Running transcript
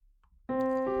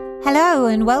Hello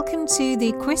and welcome to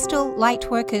the Crystal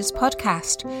Lightworkers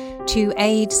podcast to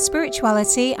aid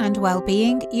spirituality and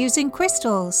well-being using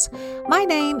crystals. My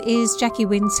name is Jackie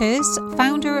Winters,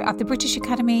 founder of the British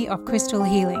Academy of Crystal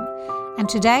Healing. And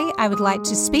today I would like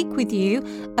to speak with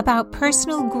you about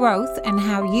personal growth and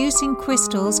how using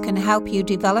crystals can help you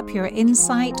develop your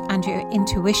insight and your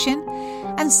intuition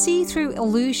and see through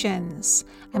illusions.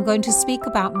 I'm going to speak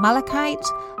about malachite,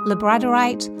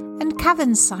 labradorite, and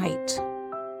cavensite.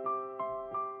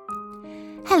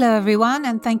 Hello everyone,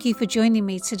 and thank you for joining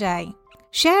me today.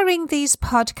 Sharing these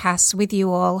podcasts with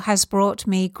you all has brought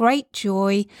me great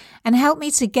joy and helped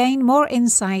me to gain more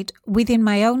insight within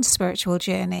my own spiritual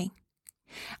journey.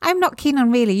 I'm not keen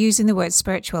on really using the word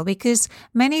spiritual because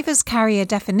many of us carry a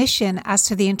definition as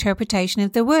to the interpretation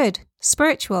of the word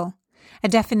spiritual, a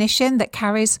definition that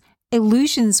carries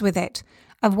illusions with it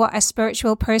of what a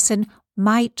spiritual person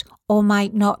might or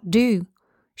might not do,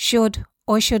 should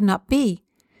or should not be.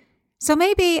 So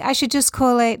maybe I should just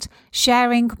call it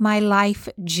sharing my life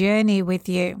journey with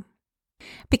you.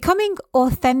 Becoming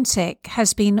authentic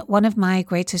has been one of my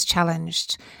greatest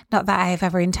challenges. Not that I have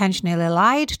ever intentionally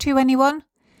lied to anyone.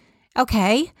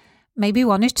 Okay, maybe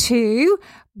one or two,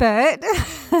 but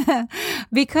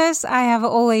because I have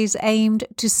always aimed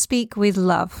to speak with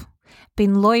love,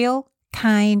 been loyal,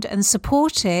 kind, and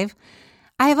supportive,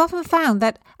 I have often found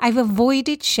that I've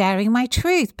avoided sharing my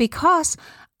truth because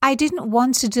I didn't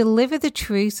want to deliver the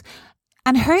truth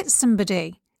and hurt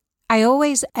somebody. I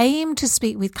always aimed to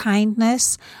speak with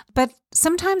kindness, but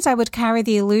sometimes I would carry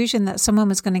the illusion that someone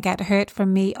was going to get hurt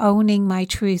from me owning my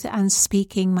truth and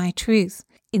speaking my truth.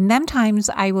 In them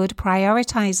times, I would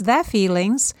prioritize their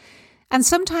feelings and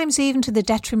sometimes even to the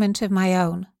detriment of my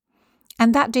own.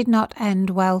 And that did not end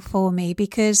well for me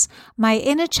because my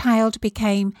inner child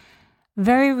became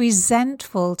very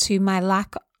resentful to my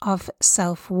lack of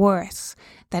self-worth,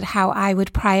 that how I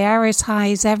would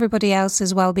prioritize everybody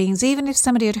else's well-beings. Even if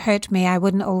somebody had hurt me, I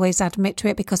wouldn't always admit to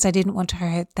it because I didn't want to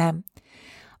hurt them.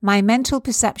 My mental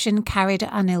perception carried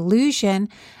an illusion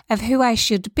of who I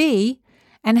should be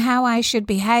and how I should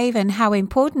behave and how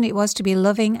important it was to be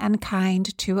loving and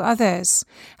kind to others.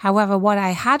 However, what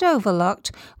I had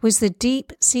overlooked was the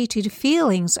deep-seated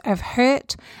feelings of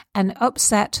hurt and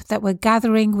upset that were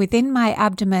gathering within my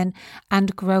abdomen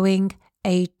and growing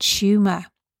a tumor.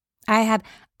 I had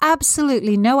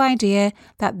absolutely no idea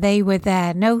that they were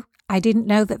there. No, I didn't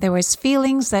know that there was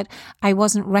feelings, that I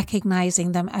wasn't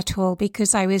recognizing them at all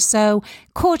because I was so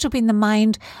caught up in the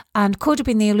mind and caught up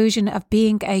in the illusion of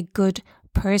being a good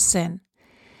person.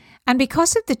 And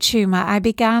because of the tumor, I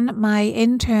began my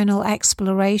internal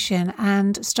exploration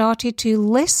and started to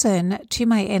listen to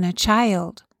my inner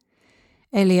child.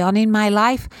 Early on in my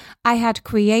life, I had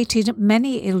created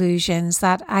many illusions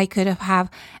that I could have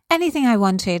anything I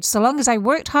wanted. So long as I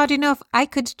worked hard enough, I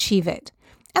could achieve it.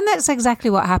 And that's exactly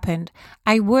what happened.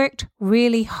 I worked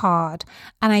really hard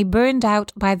and I burned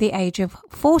out by the age of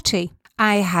 40.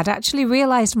 I had actually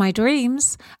realized my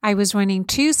dreams. I was running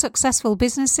 2 successful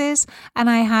businesses and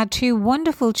I had 2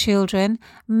 wonderful children,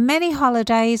 many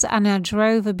holidays, and I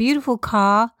drove a beautiful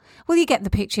car. Well, you get the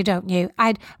picture, don't you?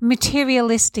 I'd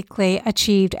materialistically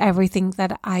achieved everything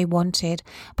that I wanted.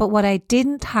 But what I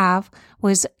didn't have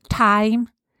was time,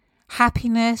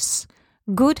 happiness,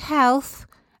 good health,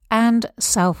 and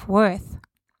self-worth.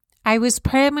 I was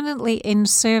permanently in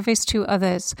service to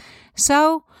others.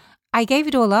 So I gave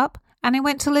it all up and I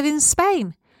went to live in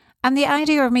Spain. And the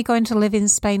idea of me going to live in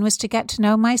Spain was to get to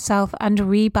know myself and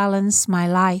rebalance my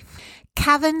life.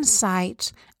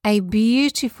 Cavensite, a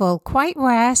beautiful, quite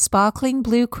rare, sparkling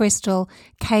blue crystal,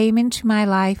 came into my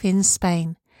life in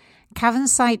Spain.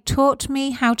 Cavensite taught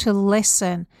me how to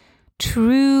listen,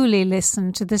 truly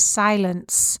listen to the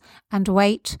silence and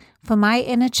wait for my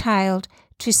inner child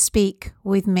to speak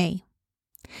with me.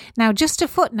 Now, just a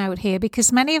footnote here,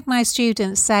 because many of my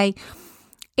students say,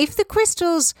 if the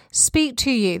crystals speak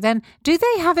to you, then do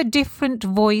they have a different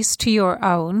voice to your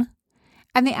own?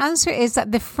 And the answer is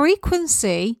that the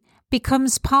frequency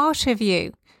becomes part of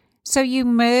you. So you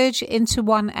merge into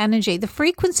one energy. The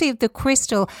frequency of the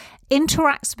crystal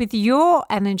interacts with your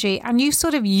energy and you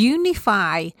sort of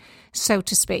unify, so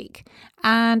to speak.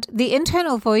 And the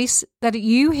internal voice that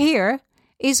you hear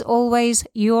is always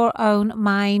your own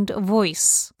mind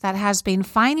voice that has been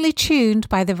finely tuned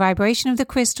by the vibration of the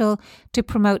crystal to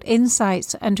promote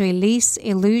insights and release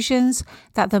illusions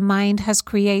that the mind has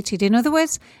created. In other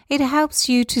words, it helps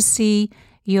you to see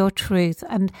your truth.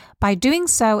 And by doing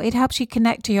so, it helps you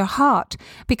connect to your heart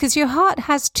because your heart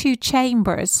has 2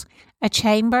 chambers, a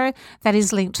chamber that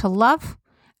is linked to love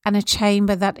and a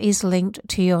chamber that is linked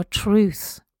to your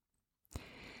truth.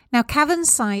 Now,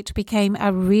 Cavernsight became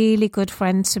a really good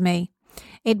friend to me.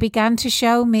 It began to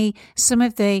show me some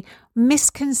of the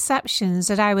misconceptions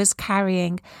that I was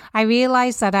carrying. I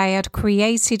realized that I had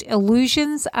created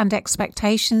illusions and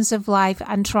expectations of life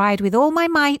and tried with all my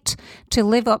might to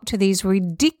live up to these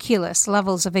ridiculous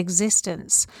levels of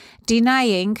existence,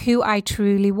 denying who I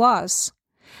truly was.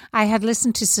 I had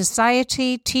listened to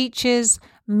society, teachers,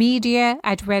 media.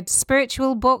 I'd read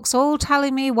spiritual books, all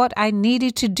telling me what I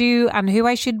needed to do and who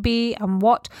I should be and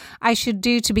what I should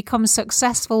do to become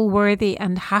successful, worthy,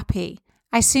 and happy.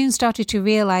 I soon started to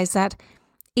realize that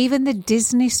even the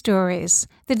Disney stories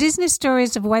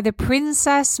of where the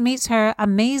princess meets her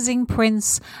amazing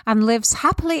prince and lives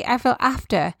happily ever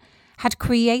after, had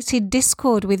created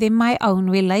discord within my own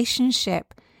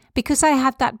relationship because I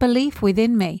had that belief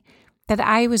within me that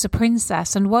I was a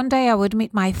princess and one day I would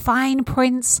meet my fine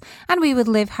prince and we would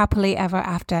live happily ever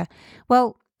after.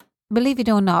 Well, believe it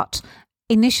or not,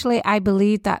 initially I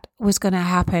believed that was going to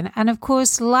happen. And of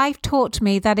course, life taught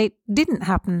me that it didn't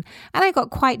happen and I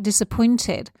got quite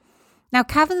disappointed. Now,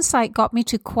 Cavernsight got me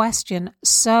to question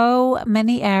so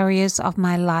many areas of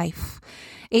my life.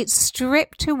 It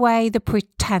stripped away the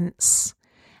pretense.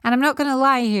 And I'm not going to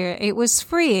lie here, it was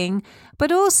freeing,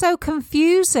 but also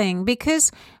confusing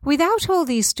because without all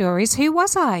these stories, who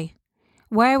was I?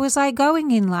 Where was I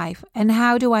going in life? And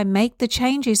how do I make the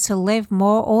changes to live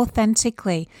more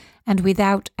authentically and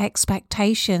without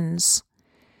expectations?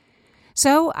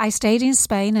 So I stayed in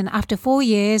Spain, and after 4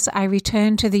 years, I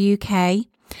returned to the UK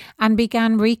and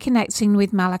began reconnecting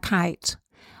with Malachite.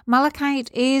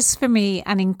 Malachite is, for me,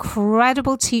 an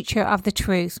incredible teacher of the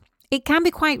truth. It can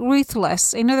be quite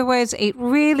ruthless. In other words, it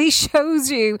really shows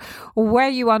you where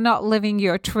you are not living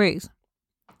your truth.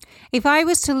 If I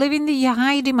was to live in the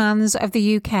high demands of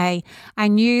the UK, I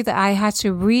knew that I had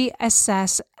to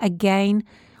reassess again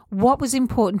what was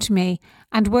important to me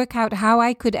and work out how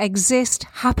I could exist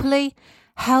happily,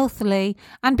 healthily,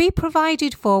 and be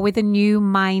provided for with a new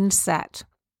mindset.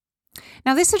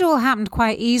 Now, this had all happened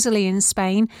quite easily in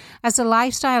Spain, as the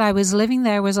lifestyle I was living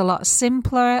there was a lot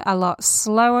simpler, a lot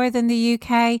slower than the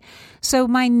UK, so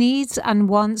my needs and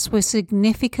wants were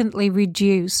significantly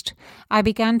reduced. I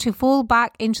began to fall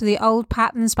back into the old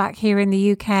patterns back here in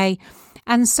the UK,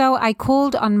 and so I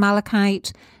called on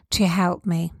Malachite to help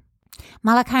me.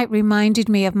 Malachite reminded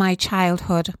me of my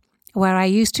childhood, where I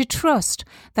used to trust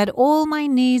that all my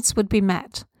needs would be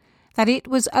met, that it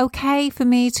was okay for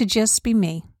me to just be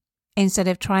me, instead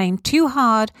of trying too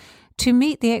hard to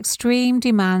meet the extreme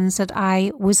demands that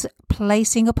I was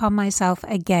placing upon myself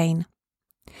again.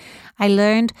 I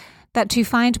learned that to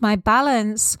find my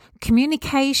balance,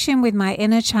 communication with my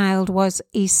inner child was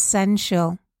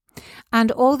essential. And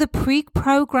all the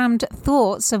pre-programmed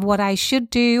thoughts of what I should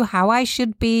do, how I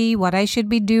should be, what I should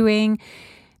be doing,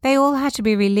 they all had to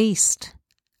be released.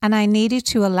 And I needed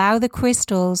to allow the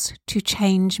crystals to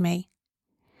change me.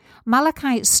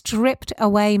 Malachite stripped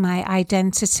away my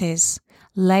identities,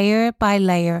 layer by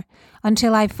layer,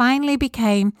 until I finally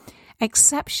became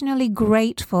exceptionally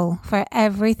grateful for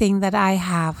everything that I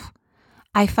have.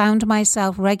 I found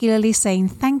myself regularly saying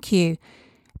thank you,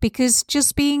 because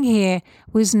just being here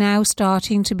was now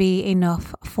starting to be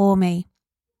enough for me.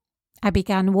 I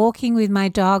began walking with my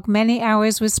dog. Many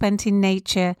hours were spent in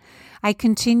nature. I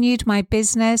continued my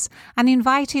business and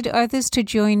invited others to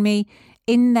join me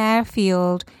in their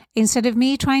field instead of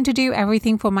me trying to do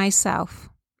everything for myself.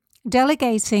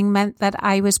 Delegating meant that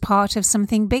I was part of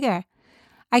something bigger.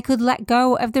 I could let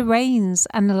go of the reins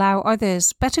and allow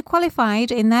others, better qualified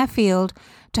in their field,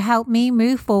 to help me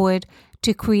move forward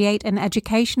to create an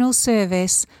educational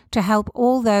service to help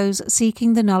all those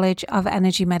seeking the knowledge of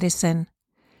energy medicine.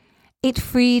 It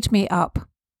freed me up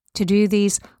to do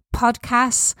these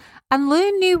podcasts and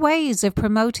learn new ways of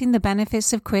promoting the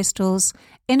benefits of crystals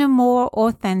in a more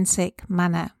authentic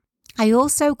manner. I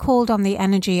also called on the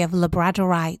energy of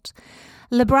labradorite.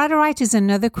 Labradorite is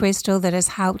another crystal that has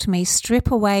helped me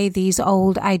strip away these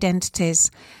old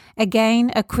identities.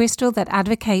 Again, a crystal that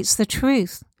advocates the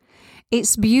truth.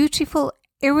 Its beautiful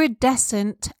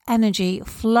iridescent energy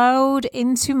flowed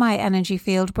into my energy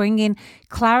field, bringing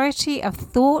clarity of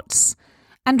thoughts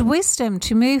and wisdom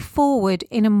to move forward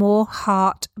in a more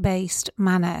heart-based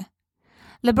manner.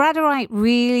 Labradorite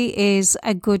really is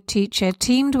a good teacher.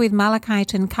 Teamed with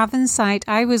Malachite and Cavernsight,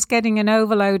 I was getting an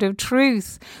overload of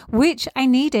truth, which I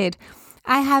needed.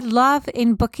 I had love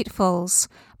in bucketfuls,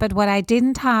 but what I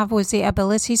didn't have was the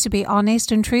ability to be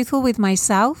honest and truthful with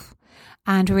myself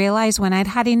and realize when I'd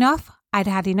had enough, I'd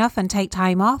had enough and take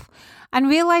time off, and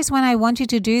realized when I wanted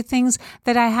to do things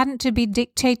that I hadn't to be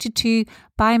dictated to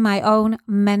by my own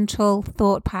mental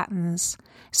thought patterns.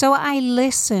 So I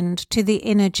listened to the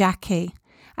inner Jackie.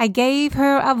 I gave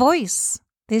her a voice,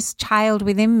 this child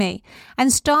within me,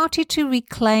 and started to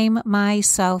reclaim my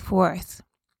self-worth.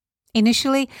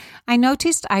 Initially, I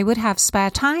noticed I would have spare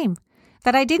time,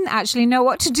 that I didn't actually know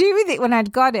what to do with it when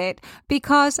I'd got it,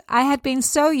 because I had been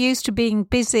so used to being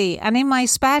busy, and in my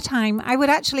spare time, I would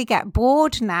actually get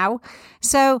bored now.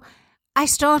 So I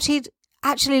started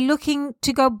actually looking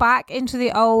to go back into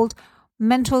the old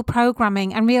mental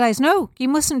programming and realize, no, you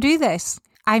mustn't do this.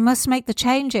 I must make the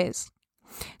changes.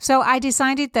 So I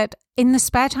decided that in the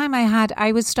spare time I had,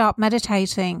 I would start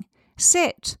meditating,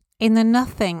 sit in the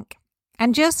nothing,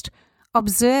 and just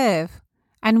observe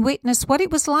and witness what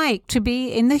it was like to be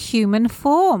in the human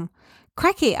form.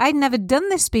 Cracky, I'd never done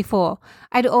this before.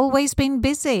 I'd always been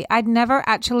busy. I'd never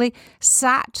actually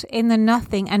sat in the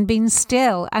nothing and been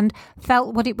still and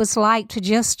felt what it was like to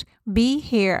just be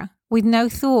here with no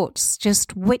thoughts,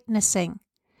 just witnessing.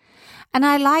 And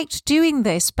I liked doing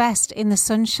this best in the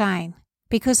sunshine,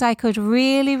 because I could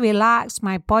really relax,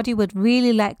 my body would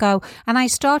really let go, and I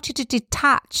started to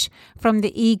detach from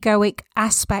the egoic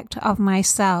aspect of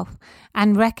myself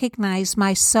and recognize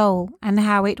my soul and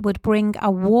how it would bring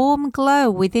a warm glow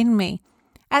within me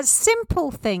at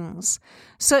simple things,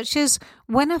 such as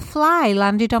when a fly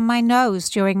landed on my nose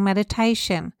during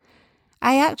meditation.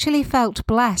 I actually felt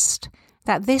blessed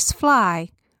that this fly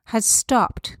had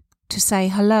stopped to say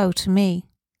hello to me.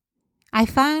 I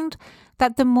found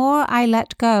that the more I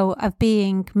let go of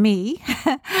being me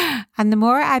and the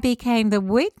more I became the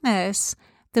witness,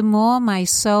 the more my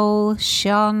soul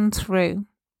shone through.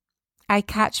 I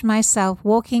catch myself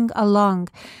walking along,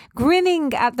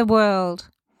 grinning at the world.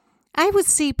 I would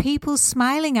see people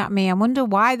smiling at me and wonder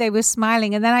why they were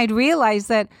smiling, and then I'd realize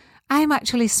that I'm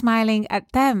actually smiling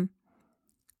at them.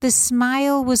 The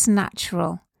smile was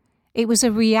natural. It was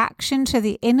a reaction to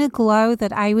the inner glow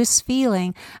that I was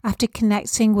feeling after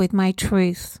connecting with my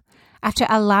truth, after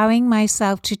allowing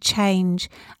myself to change,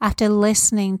 after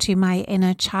listening to my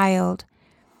inner child.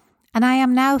 And I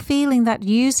am now feeling that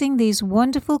using these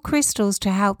wonderful crystals to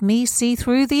help me see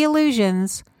through the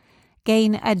illusions,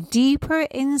 gain a deeper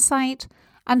insight,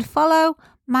 and follow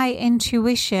my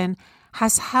intuition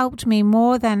has helped me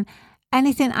more than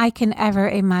anything I can ever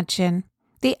imagine.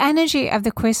 The energy of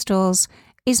the crystals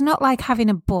is not like having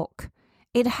a book.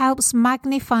 It helps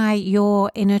magnify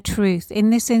your inner truth. In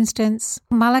this instance,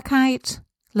 malachite,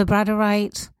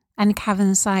 labradorite, and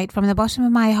cavansite. From the bottom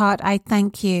of my heart, I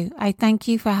thank you. I thank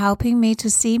you for helping me to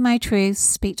see my truth,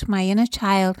 speak to my inner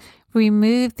child,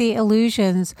 remove the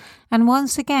illusions, and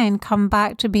once again come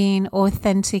back to being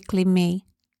authentically me.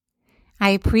 I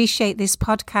appreciate this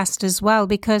podcast as well,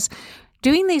 because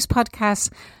doing these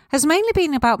podcasts has mainly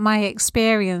been about my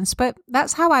experience, but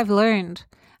that's how I've learned.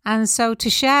 And so to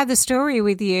share the story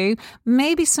with you,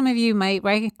 maybe some of you might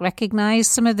recognize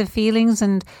some of the feelings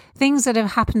and things that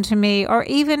have happened to me, or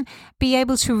even be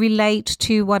able to relate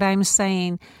to what I'm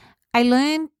saying. I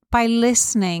learned by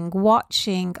listening,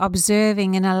 watching,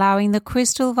 observing, and allowing the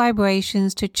crystal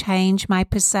vibrations to change my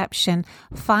perception,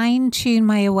 fine-tune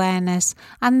my awareness,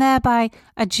 and thereby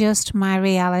adjust my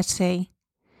reality.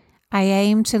 I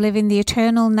aim to live in the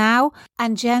eternal now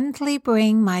and gently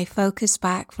bring my focus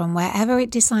back from wherever it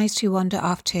decides to wander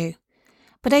off to.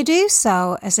 But I do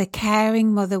so as a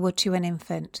caring mother would to an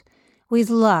infant, with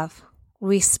love,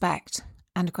 respect,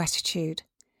 and gratitude.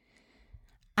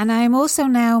 And I am also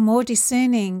now more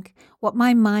discerning what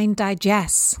my mind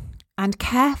digests and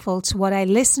careful to what I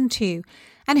listen to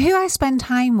and who I spend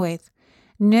time with,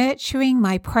 nurturing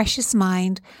my precious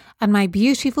mind and my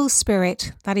beautiful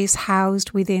spirit that is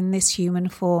housed within this human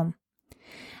form.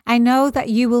 I know that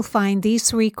you will find these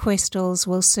 3 crystals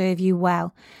will serve you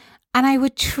well, and I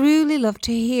would truly love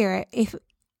to hear if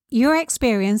your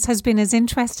experience has been as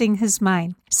interesting as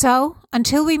mine. So,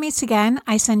 until we meet again,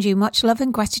 I send you much love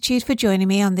and gratitude for joining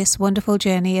me on this wonderful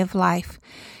journey of life.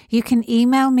 You can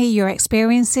email me your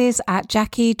experiences at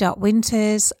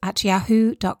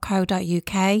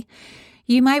jackie.winters@yahoo.co.uk.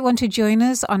 You might want to join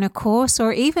us on a course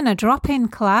or even a drop-in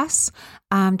class.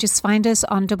 Just find us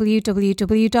on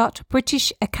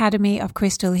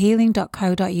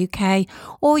www.britishacademyofcrystalhealing.co.uk,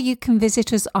 or you can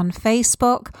visit us on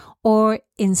Facebook or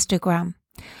Instagram.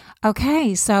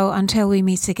 Okay, so until we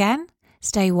meet again,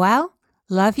 stay well.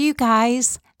 Love you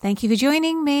guys. Thank you for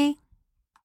joining me.